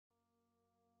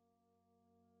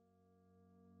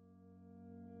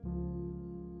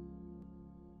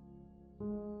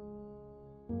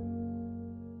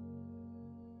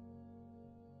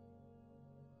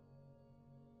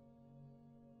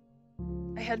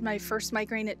I had my first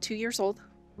migraine at 2 years old.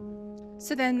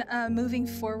 So then moving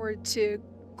forward to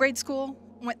grade school,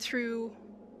 went through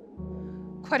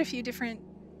quite a few different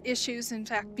issues. In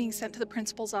fact, being sent to the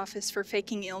principal's office for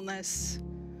faking illness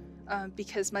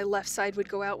because my left side would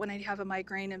go out when I'd have a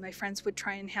migraine, and my friends would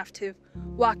try and have to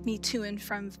walk me to and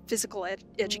from physical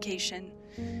education.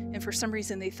 And for some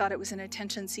reason, they thought it was an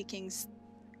attention-seeking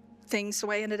thing. So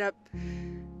I ended up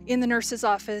in the nurse's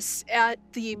office at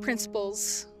the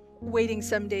principal's, waiting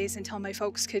some days until my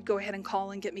folks could go ahead and call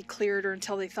and get me cleared, or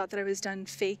until they thought that I was done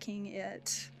faking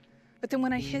it. But then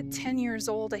when I hit 10 years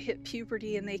old, I hit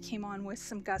puberty, and they came on with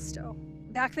some gusto.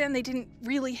 Back then, they didn't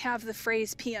really have the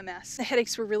phrase PMS. The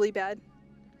headaches were really bad.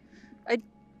 I'd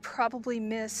probably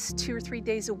miss 2 or 3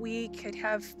 days a week. I'd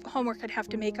have homework I'd have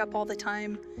to make up all the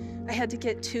time. I had to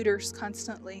get tutors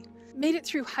constantly. Made it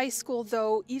through high school,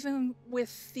 though, even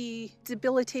with the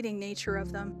debilitating nature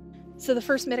of them. So the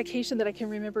first medication that I can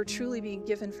remember truly being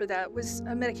given for that was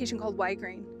a medication called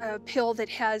Migraine, a pill that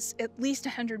has at least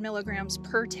 100 milligrams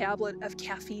per tablet of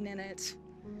caffeine in it.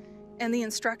 And the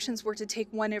instructions were to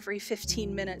take one every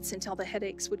 15 minutes until the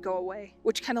headaches would go away,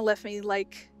 which kind of left me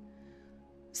like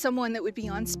someone that would be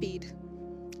on speed,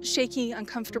 shaky,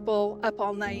 uncomfortable, up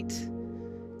all night,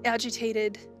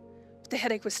 agitated, but the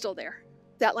headache was still there.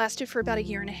 That lasted for about 1.5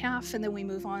 years, and then we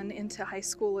move on into high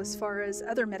school as far as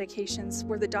other medications,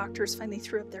 where the doctors finally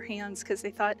threw up their hands because they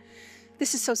thought,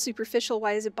 this is so superficial,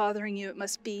 why is it bothering you? It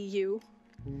must be you.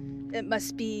 It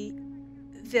must be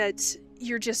that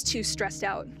you're just too stressed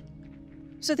out.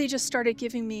 So they just started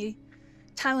giving me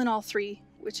Tylenol 3,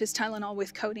 which is Tylenol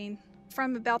with codeine.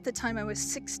 From about the time I was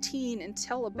 16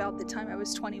 until about the time I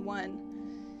was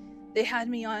 21, they had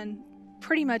me on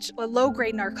pretty much a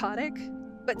low-grade narcotic,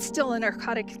 but still a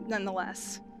narcotic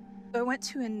nonetheless. I went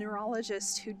to a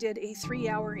neurologist who did a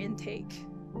 3-hour intake.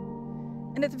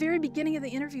 And at the very beginning of the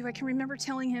interview, I can remember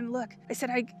telling him, look, I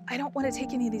said, I don't want to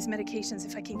take any of these medications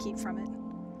if I can keep from it.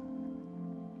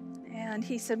 And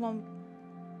he said, well,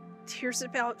 here's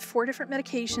about 4 different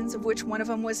medications, of which one of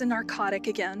them was a narcotic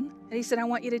again. And he said, I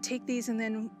want you to take these, and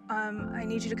then I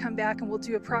need you to come back and we'll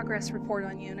do a progress report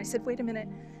on you. And I said, wait a minute,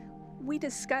 we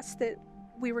discussed that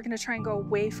we were going to try and go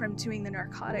away from doing the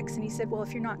narcotics. And he said, well,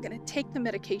 if you're not going to take the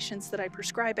medications that I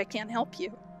prescribe, I can't help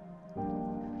you.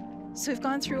 So we've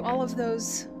gone through all of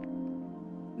those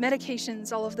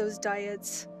medications, all of those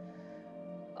diets,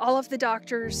 all of the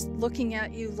doctors looking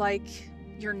at you like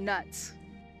you're nuts.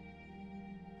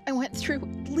 I went through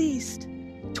at least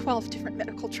 12 different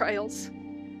medical trials.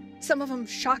 Some of them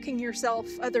shocking yourself,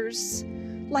 others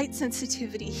light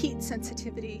sensitivity, heat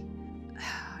sensitivity.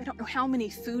 I don't know how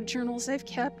many food journals I've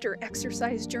kept, or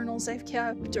exercise journals I've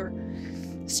kept, or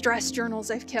stress journals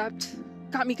I've kept.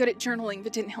 Got me good at journaling,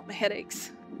 but didn't help my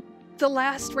headaches. The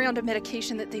last round of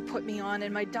medication that they put me on,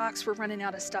 and my docs were running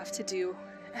out of stuff to do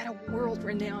at a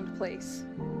world-renowned place.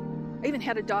 I even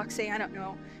had a doc say, I don't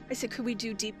know. I said, could we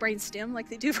do deep brain stim like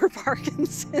they do for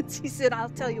Parkinson's? He said, I'll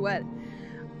tell you what,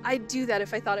 I'd do that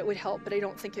if I thought it would help, but I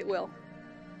don't think it will.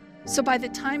 So by the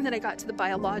time that I got to the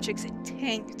biologics, it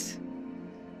tanked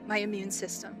my immune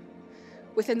system.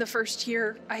 Within the first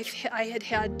year, I had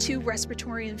had 2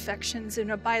 respiratory infections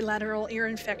and a bilateral ear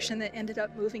infection that ended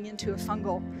up moving into a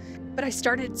fungal. But I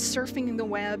started surfing the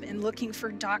web and looking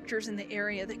for doctors in the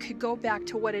area that could go back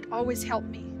to what had always helped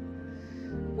me,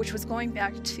 which was going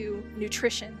back to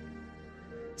nutrition,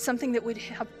 something that would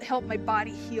help my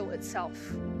body heal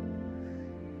itself.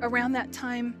 Around that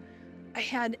time, I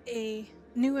had a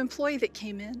new employee that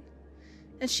came in.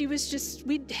 And she was just,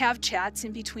 we'd have chats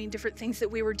in between different things that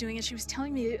we were doing, and she was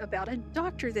telling me about a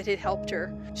doctor that had helped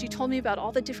her. She told me about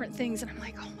all the different things, and I'm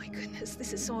like, oh my goodness,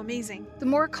 this is so amazing. The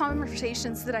more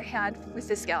conversations that I had with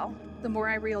this gal, the more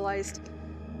I realized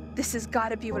this has got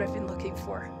to be what I've been looking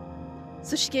for.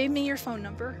 So she gave me your phone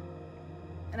number,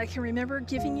 and I can remember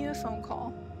giving you a phone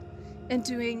call and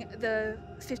doing the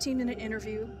 15-minute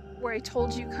interview where I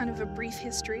told you kind of a brief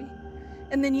history,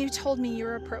 and then you told me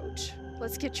your approach.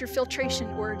 Let's get your filtration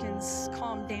organs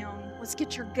calmed down. Let's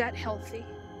get your gut healthy.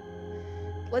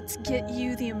 Let's get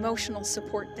you the emotional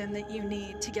support then that you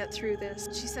need to get through this.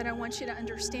 She said, I want you to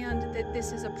understand that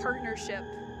this is a partnership.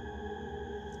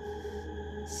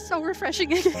 So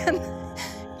refreshing again.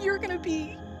 You're gonna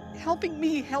be helping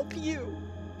me help you.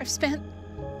 I've spent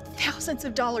thousands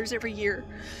of dollars every year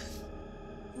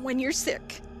when you're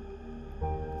sick,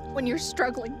 when you're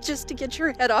struggling just to get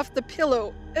your head off the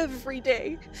pillow every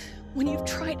day. When you've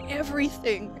tried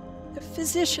everything, the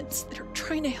physicians that are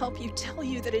trying to help you tell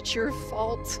you that it's your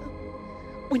fault.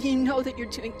 When you know that you're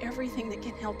doing everything that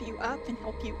can help you up and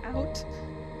help you out,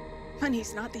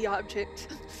 money's not the object.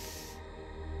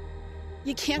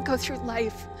 You can't go through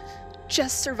life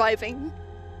just surviving.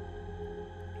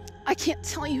 I can't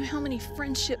tell you how many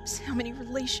friendships, how many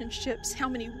relationships, how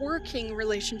many working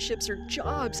relationships or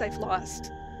jobs I've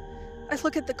lost. I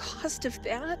look at the cost of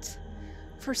that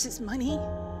versus money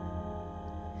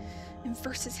and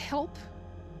versus help.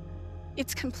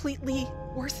 It's completely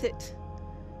worth it.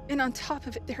 And on top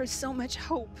of it, there is so much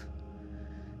hope.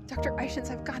 Dr.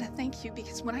 Ishins, I've got to thank you,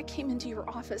 because when I came into your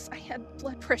office, I had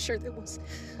blood pressure that was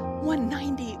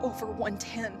 190 over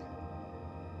 110.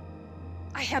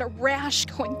 I had a rash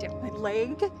going down my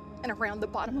leg and around the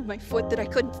bottom of my foot that I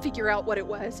couldn't figure out what it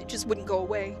was. It just wouldn't go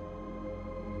away.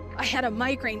 I had a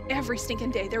migraine every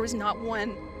stinking day. There was not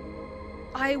one.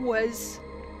 I was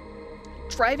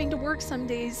driving to work some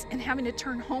days and having to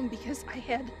turn home because I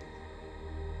had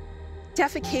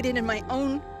defecated in my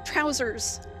own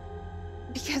trousers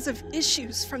because of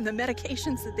issues from the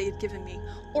medications that they had given me,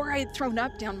 or I had thrown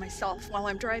up down myself while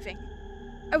I'm driving.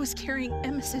 I was carrying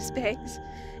emesis bags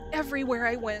everywhere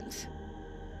I went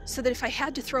so that if I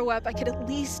had to throw up, I could at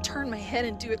least turn my head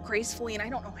and do it gracefully. And I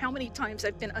don't know how many times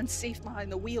I've been unsafe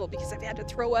behind the wheel because I've had to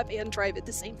throw up and drive at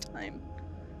the same time.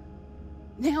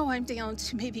 Now I'm down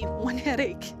to maybe one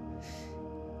headache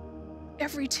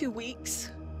every 2 weeks.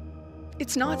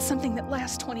 It's not something that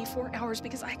lasts 24 hours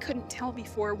because I couldn't tell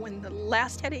before when the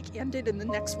last headache ended and the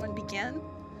next one began.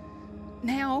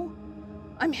 Now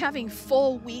I'm having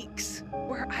full weeks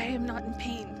where I am not in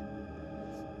pain.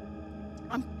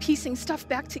 I'm piecing stuff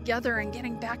back together and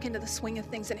getting back into the swing of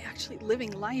things and actually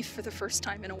living life for the first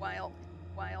time in a while.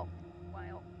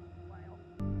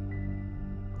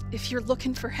 If you're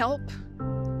looking for help,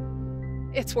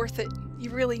 it's worth it. You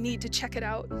really need to check it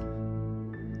out.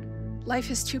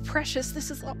 Life is too precious. This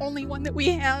is the only one that we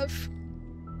have.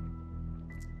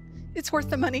 It's worth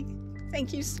the money.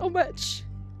 Thank you so much.